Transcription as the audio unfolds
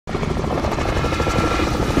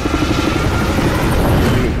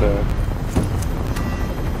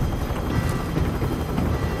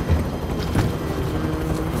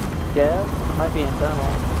thermal.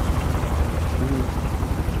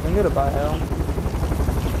 I'm gonna buy hell.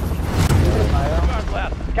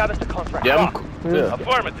 Scavenger contract. Yeah, yeah.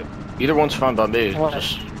 Affirmative. Either one's fine by me.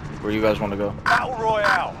 Just where you guys want to go. Battle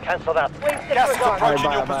Royale. Cancel that. Gas is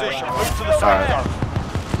approaching your position. Move to the safe zone.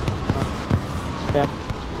 Yeah.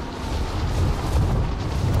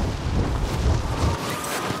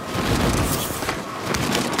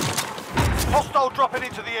 Hostile dropping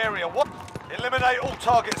into the area. What? Eliminate all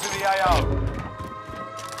targets in the AO.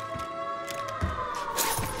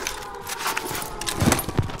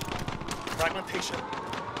 Fragmentation.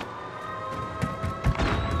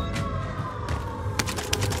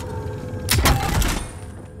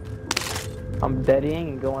 I'm deadying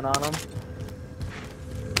and going on them.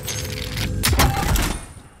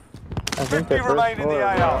 I think 50 remain in the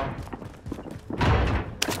AO.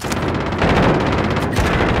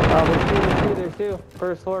 Oh, there's two.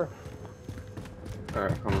 First floor.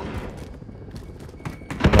 Alright, come on.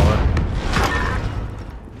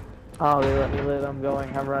 Oh, they let me live. I'm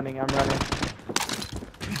going. I'm running.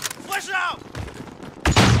 Flash it out!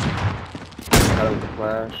 Out of the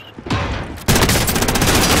flash.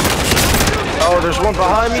 Oh, there's one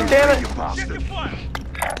behind me, damn it! Get the fire!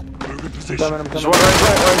 There's one right in front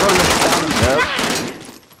of me.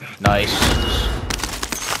 Yep. Nice.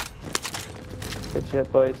 Good shit,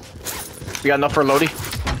 boys. We got enough for Lodi? Take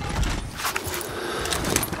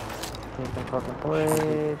some fucking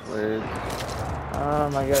plates. Wait. Oh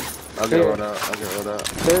my god. I'll get rolled out.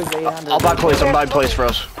 There's 800. I'll buy plates. I'm buying plates for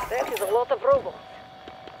us. That is a lot of rubble.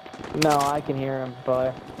 No, I can hear him,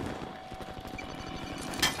 but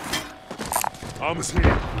Almost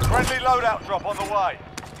here. Friendly loadout drop on the way.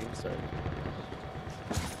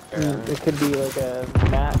 it could be like a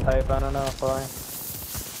mat type. I don't know. Probably.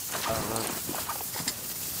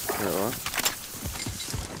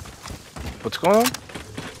 What's going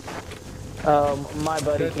on? My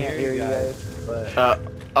buddy can't hear you guys.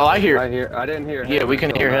 Oh, I hear. I didn't hear him. Yeah, we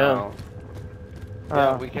can hear him.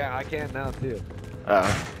 Yeah, we can. I can now too.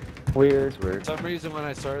 Weird. For some reason, when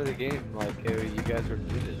I started the game, like you guys were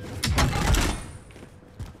muted.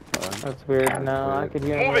 That's weird. No, I could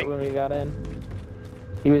hear him when we got in.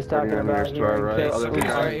 He was talking about hearing right. Somebody's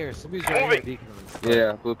right here. Somebody's right here.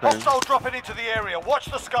 Yeah, blue pen. Hostile dropping into the area. Watch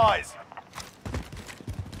the skies.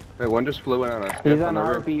 Wait, one just flew in on us. He's on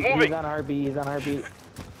heartbeat. He's on heartbeat.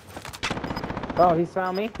 Oh, he's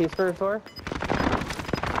found me. He's first floor.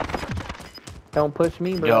 Don't push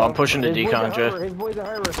me, bro. Yo, I'm pushing the decon, Jeff. His boy's at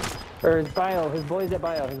harbor. Or his bio. His boy's at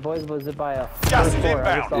bio. Gas is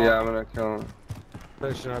inbound. Yeah, I'm gonna kill him.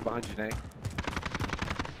 Pushing right behind you, Nate.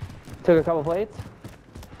 Took a couple plates.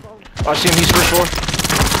 I see him. He's first floor.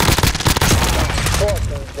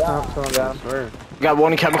 Oh, someone got him. Got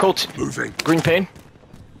one in chemical. Moving. Green pane.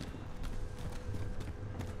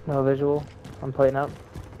 No visual. I'm playing up.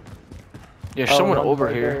 There's Oh, someone one's over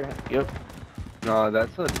right here. there. Yep. No,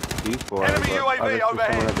 that's a D4. Enemy but UAV obviously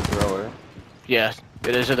overhead. someone had to throw it. Yeah,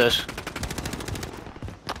 it is.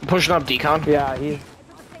 I'm pushing up decon. Yeah,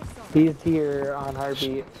 he's here on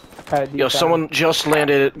heartbeat. Yo, someone just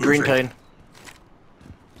landed at green pane.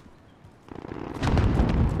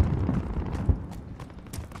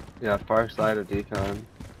 Yeah, far side of decon.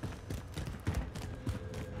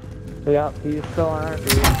 Yeah, he's still on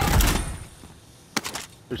heartbeat.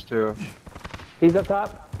 There's two. He's up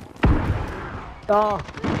top. Oh.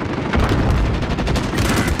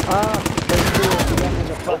 There's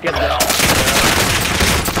two. Get that.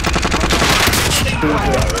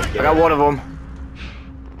 I got one of them.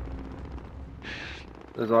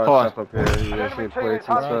 There's a lot of stuff up here. You guys need plates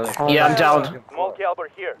and stuff. Yeah, I'm down. Small caliber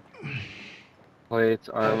here. Plates,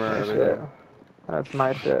 armor, everything. That's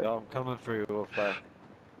my shit. Yo, I'm coming for you real fast.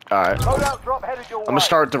 Alright. Loadout drop headed your way. I'm gonna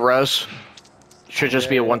start the res. Should just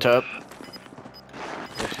be a one tap.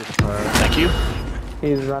 It's just fire. Thank you.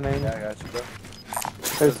 He's running. Yeah, I got you, bro.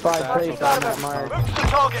 There's 5 plates on that mark. Move to the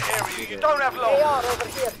target area. You don't have long. over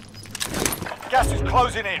here. Gas is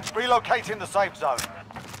closing in. Relocating the safe zone.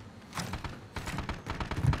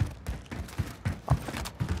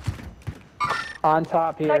 On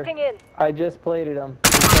top here. Typing in. I just plated him.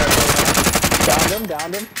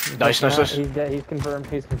 Downed him. Nice. He's dead. He's confirmed.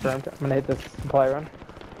 I'm gonna hit this supply run.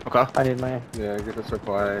 Okay. I need my. Yeah, get the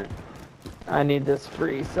supply. I need this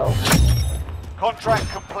free, so. Contract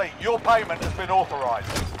complete. Your payment has been authorized.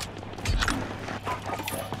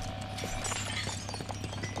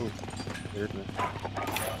 Oh, weirdness.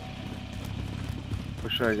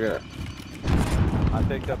 What should I get? I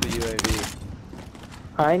picked up a UAV.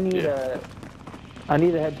 I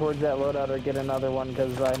need to head towards that loadout or get another one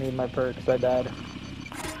because I need my perks. I died.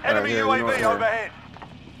 Enemy here, UAV overhead.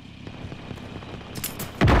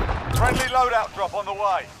 Friendly loadout drop on the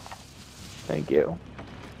way. Thank you.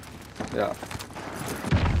 Yeah.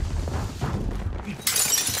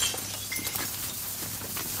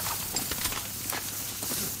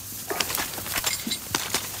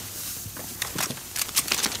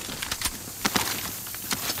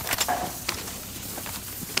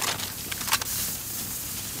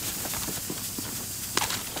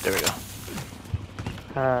 There we go.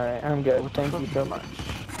 Alright, I'm good. Thank you so much.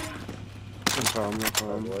 No problem, no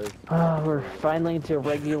problem. We're finally into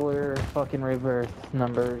regular fucking rebirth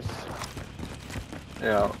numbers.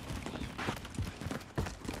 Yeah.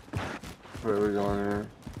 Where are we going here?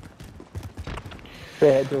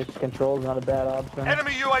 They head towards controls, not a bad option.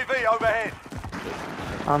 Enemy UAV overhead.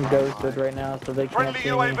 I'm ghosted right now, so they can't Friendly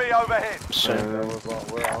see me. UAV overhead.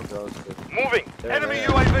 We're all ghosted. Moving. Enemy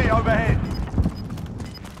UAV overhead.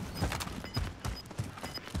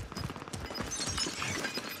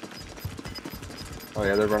 Oh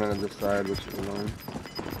yeah, they're running to this side, which is annoying.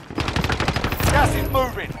 Gas is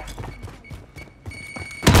moving.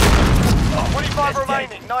 25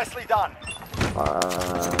 remaining. Nicely done.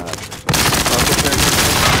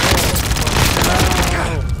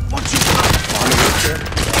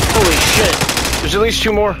 Holy shit! There's at least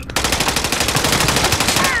 2 more.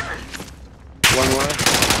 One more.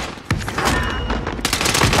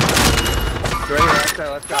 Right here,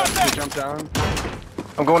 left side. He jumped down.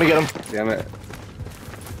 I'm going to get him. Damn it.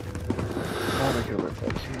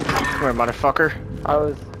 Come here, motherfucker. I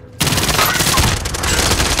was...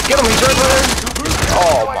 Get him, he's right there.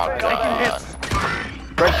 Oh my god.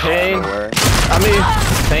 Red pain. I mean,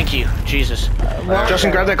 thank you, Jesus.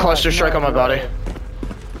 Justin, grab that cluster strike on my body.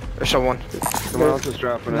 There's someone. Someone else is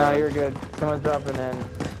dropping No, in. you're good. Someone's dropping in.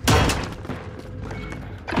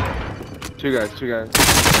 Two guys.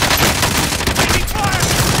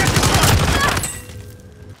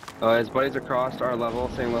 His buddies across our level,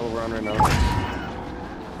 same level we're on right now.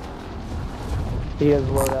 He has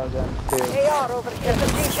loadout guns too. AR over here. I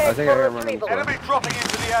think I hear him running this way. Enemy dropping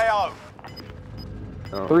into the AO.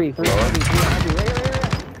 Oh. Three.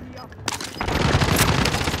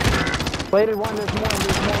 Plated one, there's more.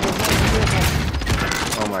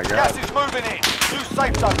 Oh my god. Gas is moving in. New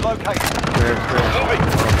safe zone located. Clear. Oh my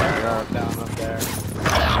god. Down up there.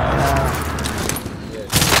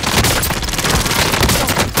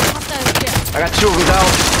 I got 2 of them down.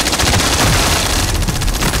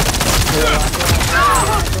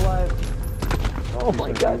 Oh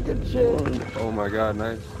my god, good shit. Oh my god,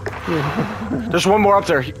 nice. There's one more up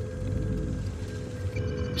there. He's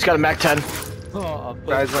got a MAC 10. Oh,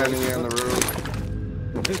 Guys landing on the roof.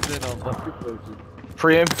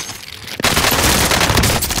 Free aim.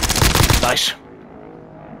 Nice.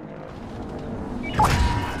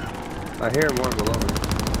 I hear him one below me.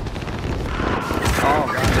 Oh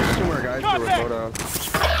god, there's 2 more guys who were loadout.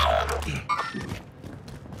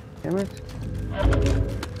 Damn it.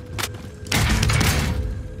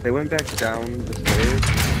 They went back down the stairs.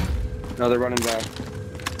 No, they're running back.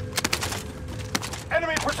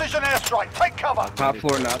 Enemy precision airstrike. Take cover. Top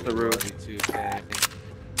floor, not the roof. 42, 2 guys.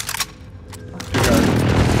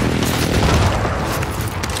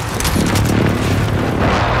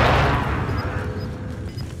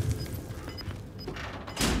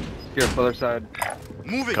 Here, other side.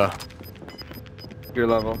 Moving. Okay. Your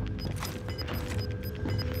level.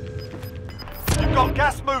 You've got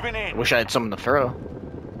gas moving in. Wish I had something to throw.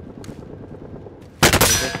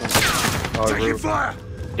 Oh, Taking roof. fire.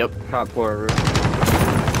 Yep. Top floor roof.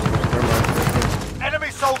 Never mind. Enemy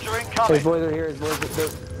soldier His incoming. boys are here, Oh my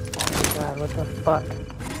god, what the fuck?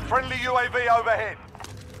 Friendly UAV overhead.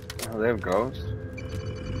 Oh, they have ghosts?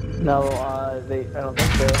 No, I don't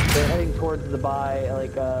think so. They're heading towards the buy,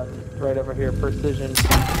 like, right over here, precision.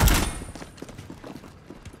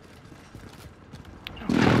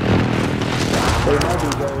 They might be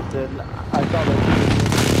ghosted. I saw them.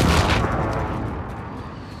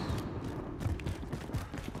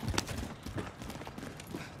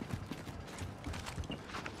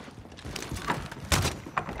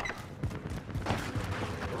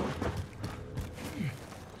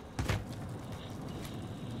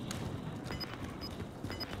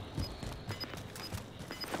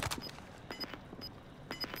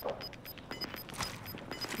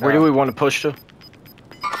 Where do we want to push to?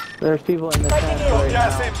 There's people in this house right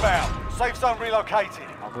Gas now. inbound. Safe zone relocated.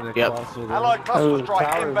 I'm gonna Yep. cluster the Allied cluster Oh, strike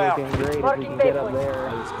tower's inbound. looking great if we can get up there.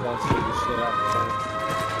 I just cluster the shit out.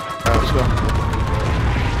 Alright, let's go.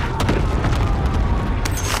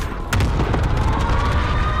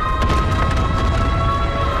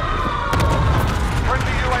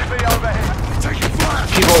 Friendly UAV overhead. Taking fire.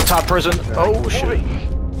 People at top prison. Oh shit.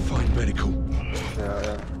 Find medical.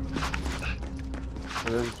 Yeah.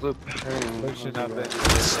 There's blue thing. Pushing up into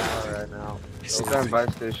this tower right now. He's on buy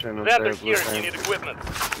station up Gather there, blue here if you thing. need equipment.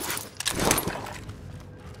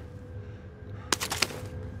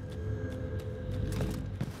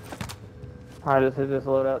 I just hit this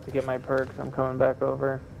loadout to get my perks. I'm coming back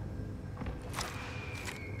over.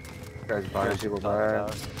 Guys buying people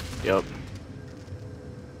back. Yep.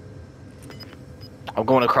 I'm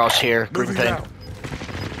going across here. Green Moving ping. out.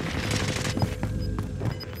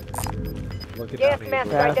 Looking Gas down mask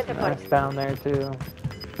here. identified. That's down there too.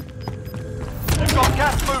 You've got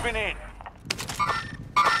gas moving in.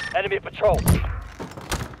 Enemy patrol.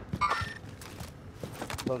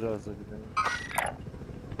 Told you I was looking down.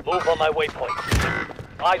 Move on my waypoint.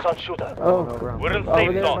 Eyes on shooter. Oh, We're in over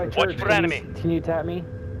safe there, my zone. Watch church. for enemy. Can you tap me?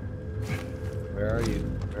 Where are you?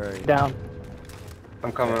 Where are you? Down.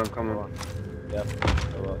 I'm coming, I'm coming. Yep.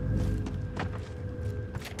 Go up.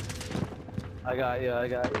 I got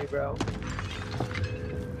you, bro.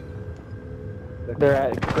 They're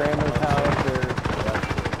at grandma's house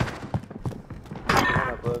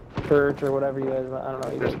or church or whatever you guys. I don't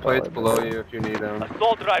know. You There's guys plates call it. below you if you need them.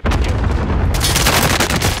 Assault rifle here.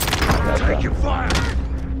 Taking fire.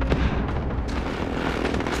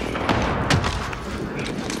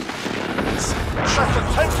 That's the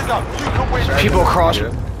 10 to go. You can win. People across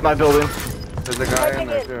Yeah. my building. There's a guy in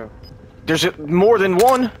there too. There's more than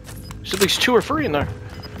one. There's at least 2 or 3 in there.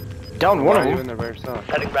 Down one Why of are you them. in there by yourself?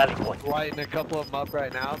 Setting rally point. Lighting a couple of them up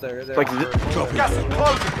right now. They're Like on the- first. Gas is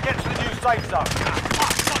closing. Get to the new safe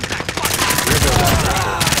zone.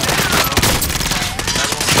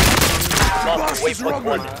 Lost waypoint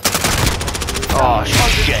 1. Oh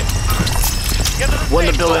shit. Get to the One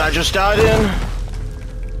in safe the building zone. I just died in.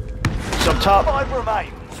 It's up top. 5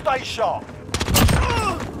 remain. Stay sharp.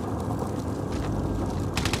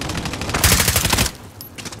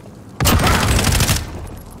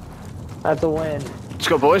 That's a win. Let's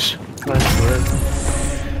go, boys.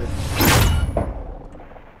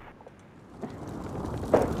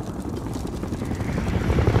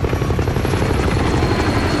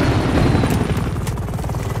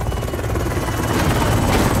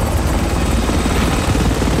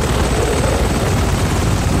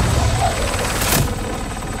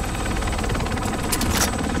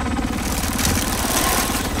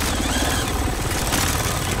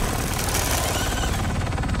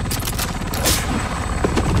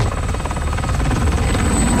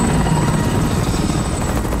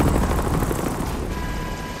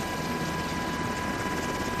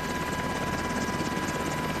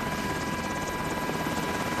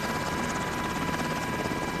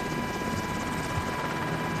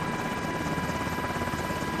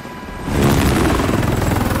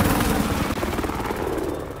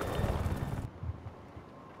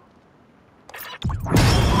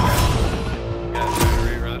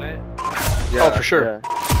 Rerun it. Yeah, Oh, for sure.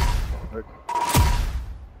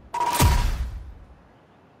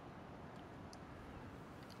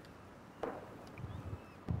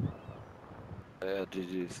 Yeah,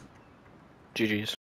 GG's. GG's.